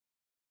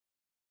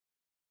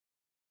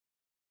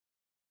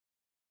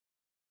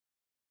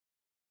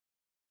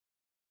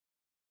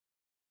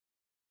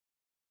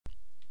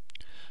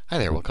Hi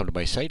there, welcome to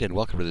my site and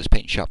welcome to this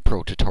Paint Shop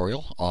Pro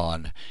tutorial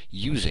on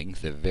using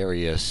the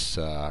various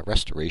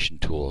restoration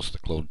tools, the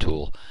clone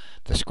tool,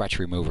 the scratch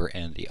remover,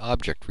 and the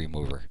object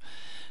remover.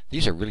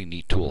 These are really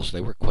neat tools.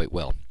 They work quite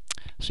well.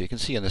 So you can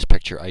see in this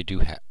picture I do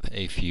have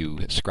a few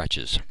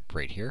scratches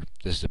right here.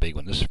 This is a big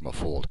one. This is from a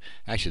fold.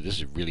 Actually, this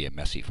is really a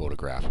messy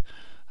photograph.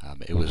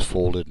 It was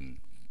folded and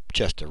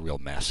just a real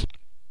mess.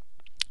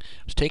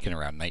 It was taken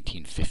around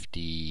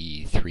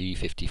 1953,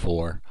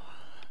 54.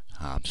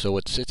 So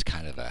it's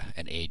kind of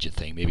an aged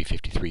thing, maybe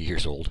 53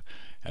 years old.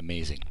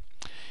 Amazing.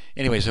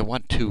 Anyways, I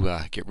want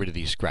to get rid of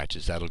these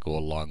scratches. That'll go a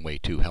long way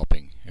to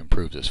helping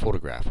improve this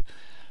photograph.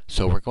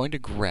 So we're going to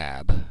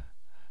grab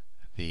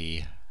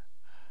the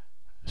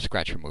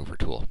scratch remover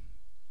tool.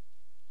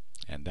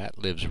 And that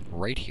lives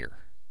right here.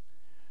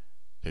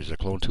 There's the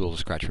clone tool, the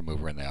scratch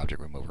remover, and the object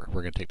remover.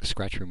 We're going to take the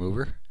scratch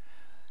remover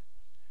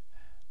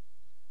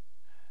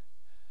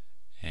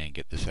and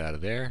get this out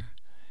of there.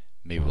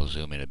 Maybe we'll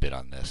zoom in a bit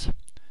on this.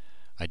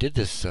 I did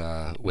this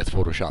with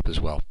Photoshop as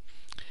well,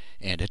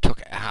 and it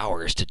took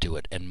hours to do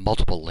it and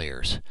multiple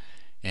layers.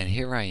 And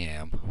here I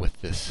am with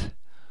this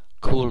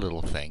cool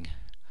little thing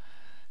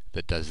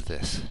that does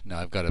this. Now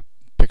I've got a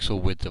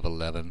pixel width of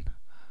 11.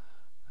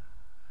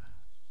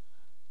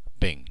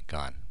 Bing,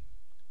 gone.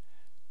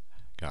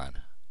 Gone.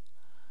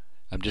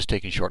 I'm just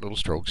taking short little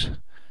strokes,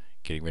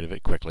 getting rid of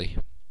it quickly.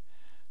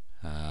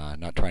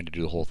 Not trying to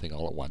do the whole thing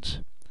all at once.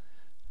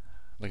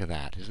 Look at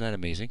that. Isn't that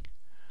amazing?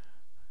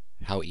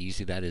 How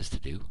easy that is to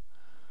do.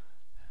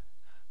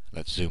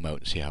 Let's zoom out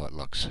and see how it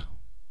looks.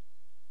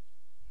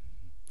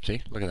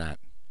 See? Look at that.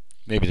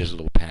 Maybe there's a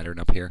little pattern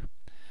up here.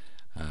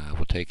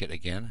 We'll take it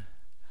again.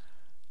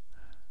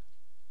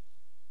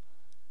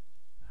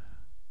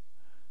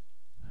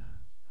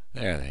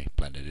 There, they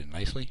blended in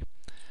nicely.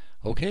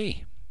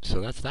 Okay,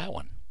 so that's that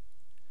one.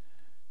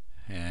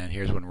 And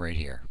here's one right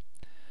here.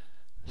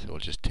 So we'll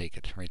just take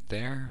it right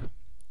there,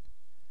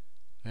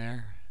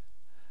 there,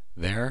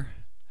 there,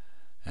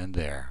 and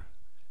there.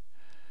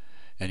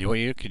 And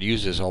you could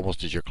use this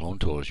almost as your clone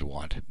tool as you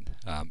want.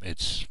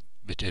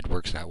 It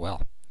works that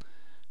well.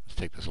 Let's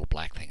take this little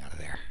black thing out of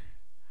there.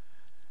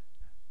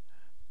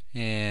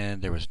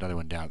 And there was another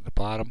one down at the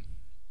bottom.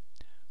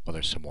 Well,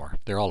 there's some more.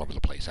 They're all over the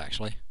place,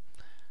 actually.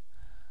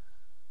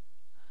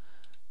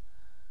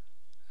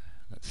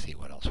 Let's see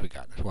what else we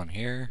got. There's one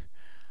here.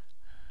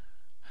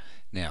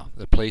 Now,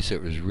 the place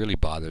that was really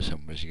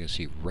bothersome was, you can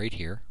see, right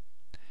here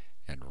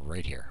and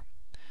right here.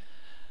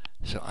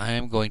 So I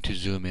am going to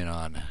zoom in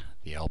on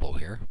the elbow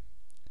here.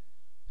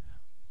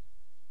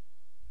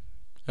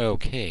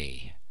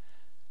 Okay.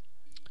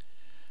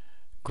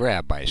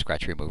 Grab my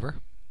scratch remover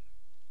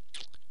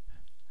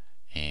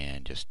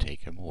and just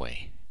take them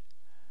away.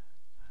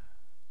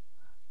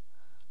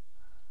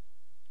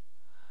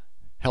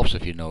 Helps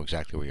if you know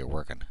exactly where you're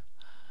working.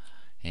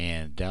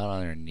 And down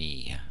on her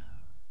knee.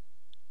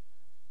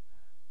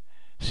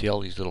 See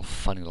all these little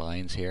funny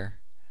lines here?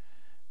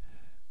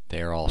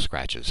 They're all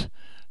scratches.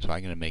 So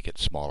I'm going to make it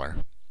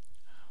smaller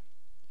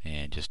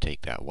and just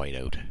take that white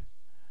out.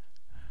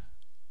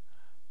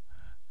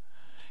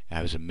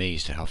 I was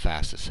amazed at how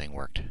fast this thing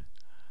worked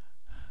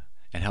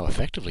and how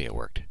effectively it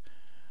worked.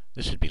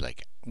 This would be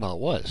like,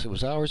 well, it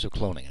was hours of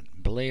cloning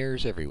and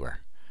layers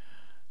everywhere.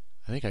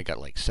 I think I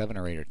got like 7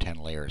 or 8 or 10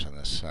 layers on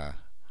this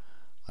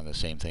on the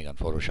same thing on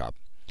Photoshop.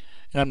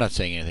 And I'm not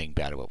saying anything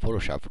bad about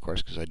Photoshop, of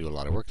course, because I do a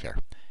lot of work there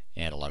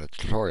and a lot of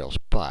tutorials,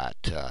 but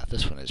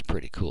this one is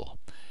pretty cool.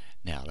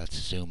 Now let's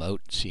zoom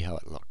out and see how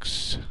it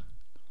looks.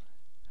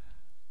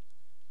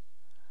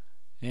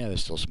 Yeah,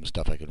 there's still some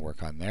stuff I can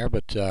work on there,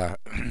 but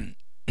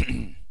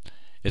it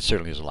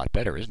certainly is a lot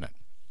better, isn't it?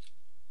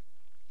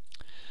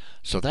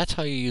 So that's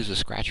how you use a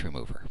scratch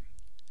remover.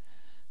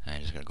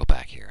 I'm just going to go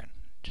back here and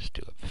just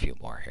do a few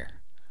more here.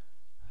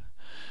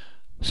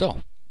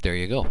 So, there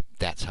you go.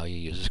 That's how you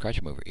use a scratch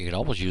remover. You can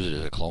almost use it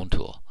as a clone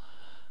tool.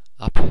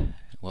 Up.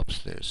 Whoops,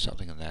 there's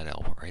something in that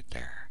elbow right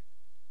there.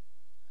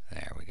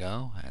 There we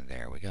go, and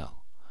there we go.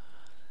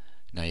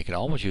 Now you can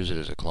almost use it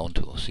as a clone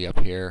tool. See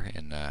up here,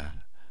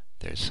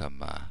 there's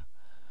some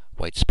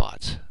white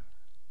spots.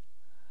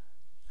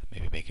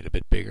 Maybe make it a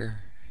bit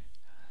bigger.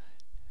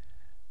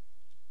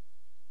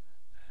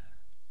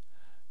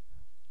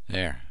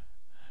 There.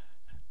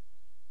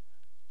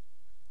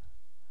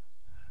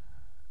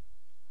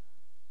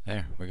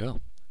 There we go.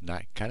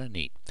 Not kind of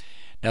neat.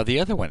 Now the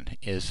other one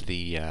is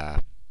the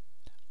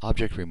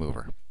object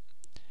remover.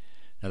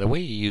 Now the way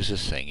you use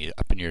this thing,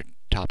 up in your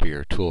top of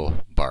your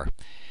toolbar,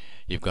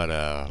 you've got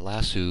a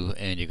lasso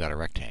and you've got a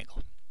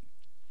rectangle.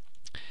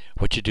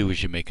 What you do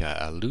is you make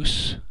a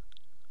loose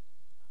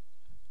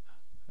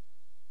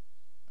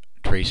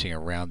tracing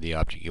around the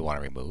object you want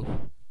to remove,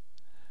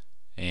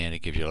 and it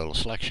gives you a little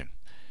selection.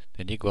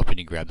 Then you go up and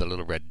you grab the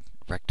little red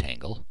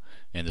rectangle,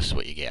 and this is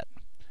what you get.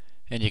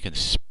 And you can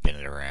spin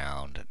it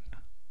around and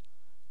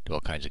do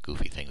all kinds of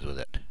goofy things with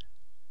it.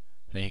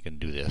 Then you can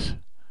do this.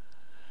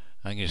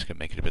 I'm just going to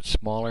make it a bit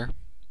smaller.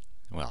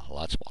 Well, a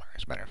lot smaller,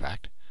 as a matter of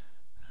fact.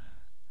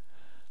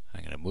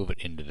 I'm going to move it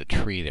into the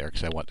tree there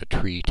because I want the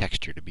tree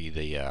texture to be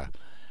the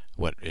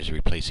what is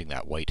replacing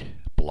that white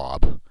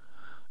blob.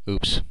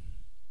 Oops.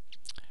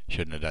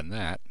 Shouldn't have done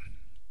that.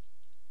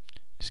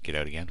 Just get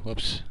out again.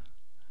 Whoops.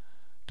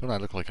 Don't I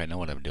look like I know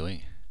what I'm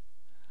doing?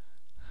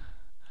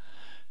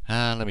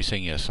 Let me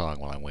sing you a song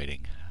while I'm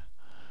waiting.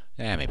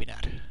 Maybe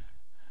not.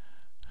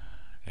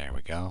 There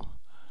we go.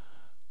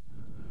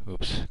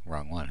 Oops,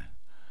 wrong one.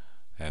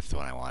 That's the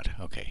one I want.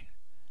 Okay.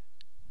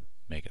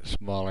 Make it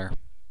smaller.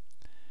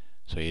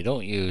 So you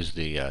don't use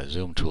the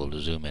zoom tool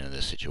to zoom in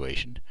this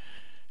situation.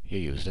 You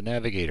use the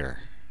navigator.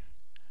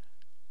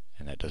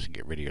 And that doesn't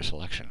get rid of your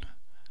selection.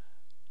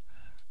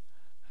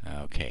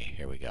 Okay,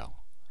 here we go.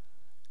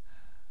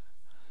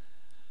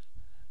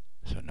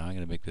 So now I'm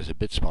going to make this a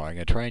bit smaller. I'm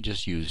going to try and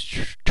just use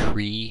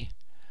tree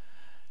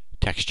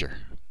texture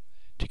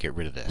to get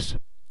rid of this.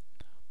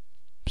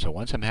 So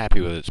once I'm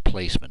happy with its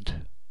placement,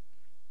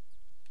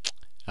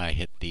 I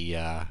hit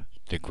the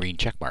green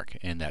check mark,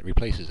 and that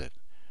replaces it.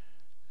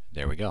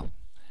 There we go.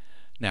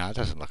 Now it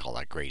doesn't look all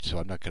that great, so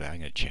I'm going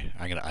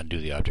to undo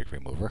the object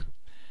remover.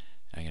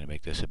 I'm going to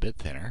make this a bit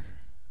thinner.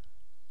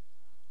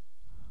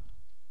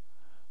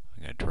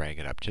 I'm going to drag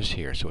it up just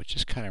here, so it's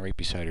just kind of right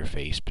beside her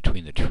face,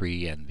 between the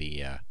tree and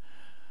the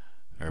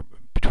or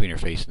between her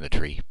face and the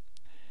tree.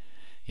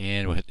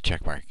 And we'll hit the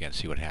check mark again,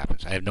 see what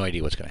happens. I have no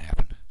idea what's going to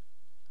happen.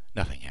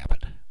 Nothing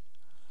happened.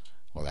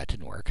 Well, that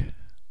didn't work.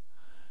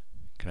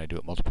 Can I do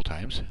it multiple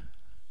times?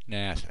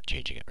 Nah, it's not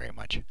changing it very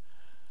much.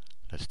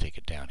 Let's take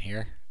it down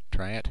here.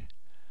 Try it.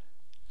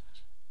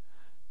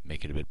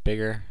 Make it a bit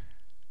bigger.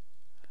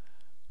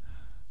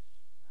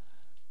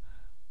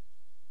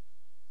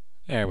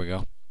 There we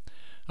go.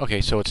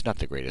 Okay, so it's not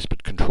the greatest,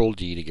 but Control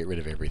D to get rid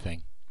of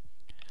everything.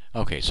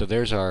 Okay, so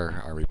there's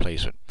our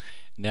replacement.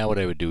 Now what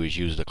I would do is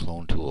use the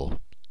clone tool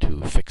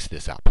to fix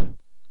this up.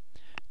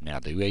 Now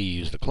the way you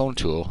use the clone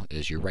tool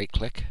is you right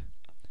click.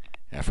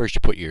 First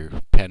you put your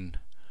pen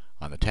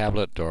on the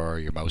tablet or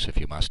your mouse if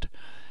you must,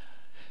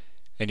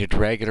 and you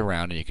drag it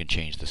around and you can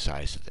change the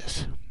size of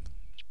this.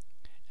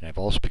 And I've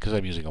also, because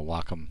I'm using a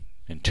Wacom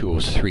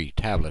Intuos 3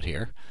 tablet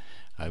here,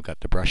 I've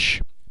got the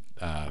brush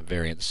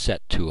variant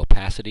set to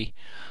opacity,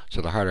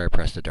 so the harder I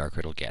press the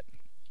darker it'll get.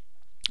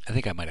 I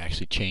think I might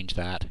actually change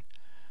that.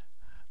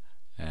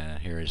 And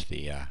here is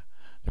the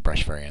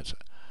brush variants.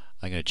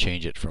 I'm going to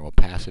change it from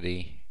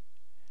opacity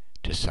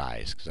to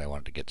size because I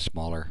want it to get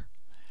smaller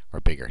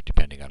or bigger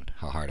depending on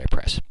how hard I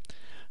press.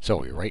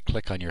 So you right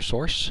click on your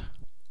source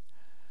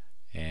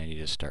and you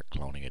just start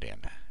cloning it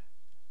in.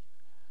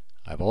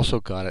 I've also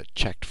got it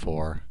checked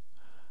for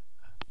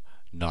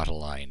not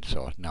aligned,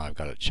 so now I've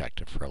got it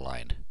checked for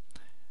aligned.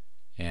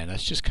 And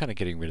that's just kind of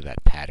getting rid of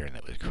that pattern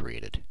that was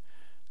created.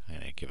 I'm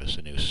going to give us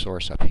a new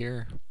source up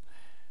here.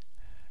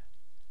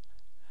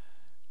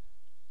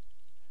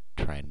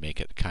 Try and make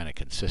it kind of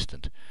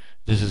consistent.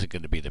 This isn't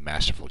going to be the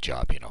masterful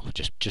job, you know,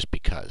 just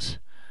because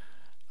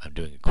I'm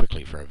doing it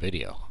quickly for a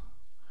video.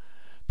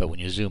 But when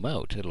you zoom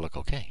out, it'll look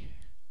okay.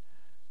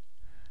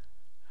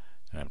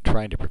 And I'm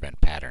trying to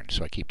prevent patterns,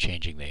 so I keep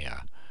changing the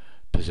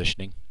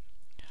positioning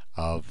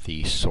of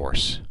the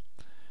source.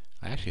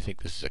 I actually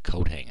think this is a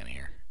coat hanging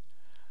here.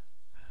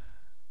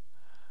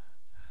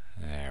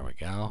 There we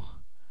go.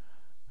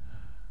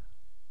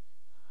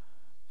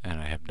 And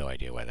I have no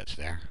idea why that's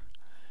there.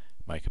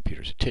 My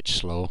computer's a titch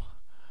slow,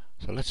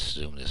 so let's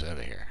zoom this out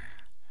of here.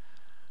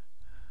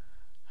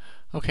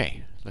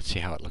 Okay, let's see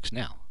how it looks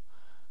now.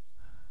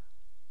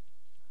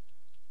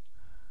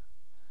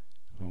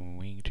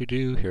 Wing to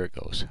do, here it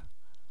goes.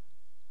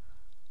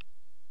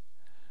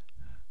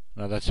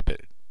 Now that's a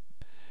bit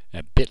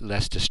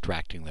less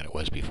distracting than it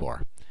was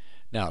before.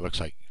 Now it looks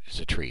like it's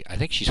a tree. I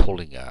think she's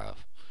holding a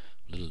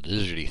little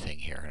lizardy thing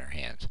here in her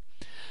hands.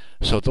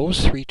 So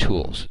those three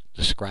tools,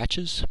 the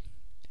scratches,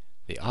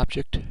 the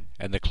object,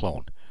 and the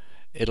clone,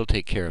 it'll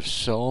take care of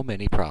so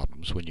many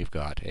problems when you've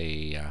got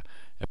a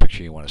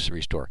picture you want to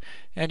restore.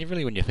 And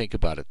really, when you think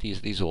about it,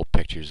 these old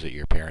pictures that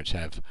your parents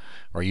have,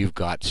 or you've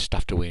got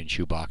stuffed away in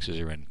shoe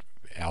boxes or in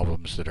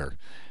albums that are,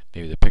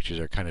 maybe the pictures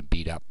are kind of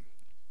beat up,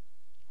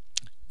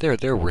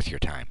 they're worth your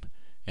time,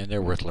 and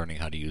they're worth learning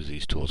how to use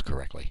these tools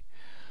correctly.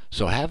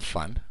 So have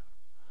fun.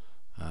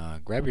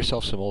 Grab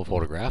yourself some old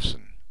photographs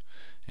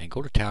and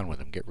go to town with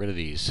them. Get rid of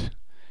these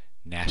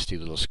nasty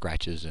little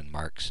scratches and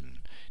marks and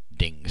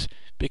dings,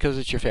 because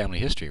it's your family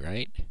history,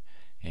 right?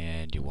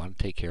 And you want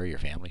to take care of your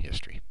family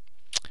history.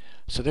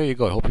 So there you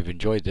go. I hope you've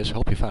enjoyed this. I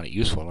hope you found it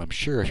useful. I'm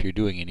sure if you're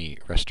doing any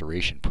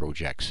restoration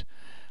projects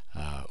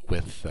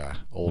with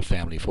old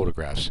family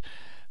photographs,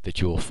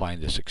 that you will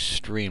find this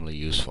extremely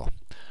useful.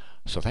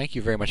 So thank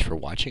you very much for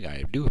watching.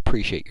 I do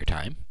appreciate your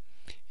time.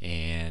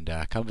 And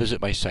come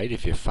visit my site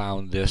if you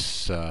found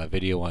this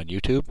video on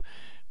YouTube.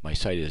 My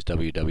site is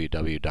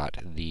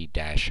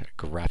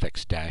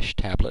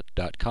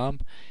www.the-graphics-tablet.com,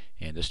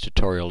 and this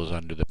tutorial is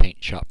under the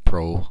Paint Shop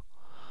Pro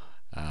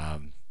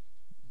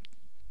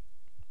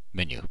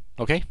menu.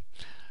 Okay?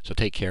 So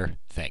take care.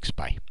 Thanks.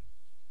 Bye.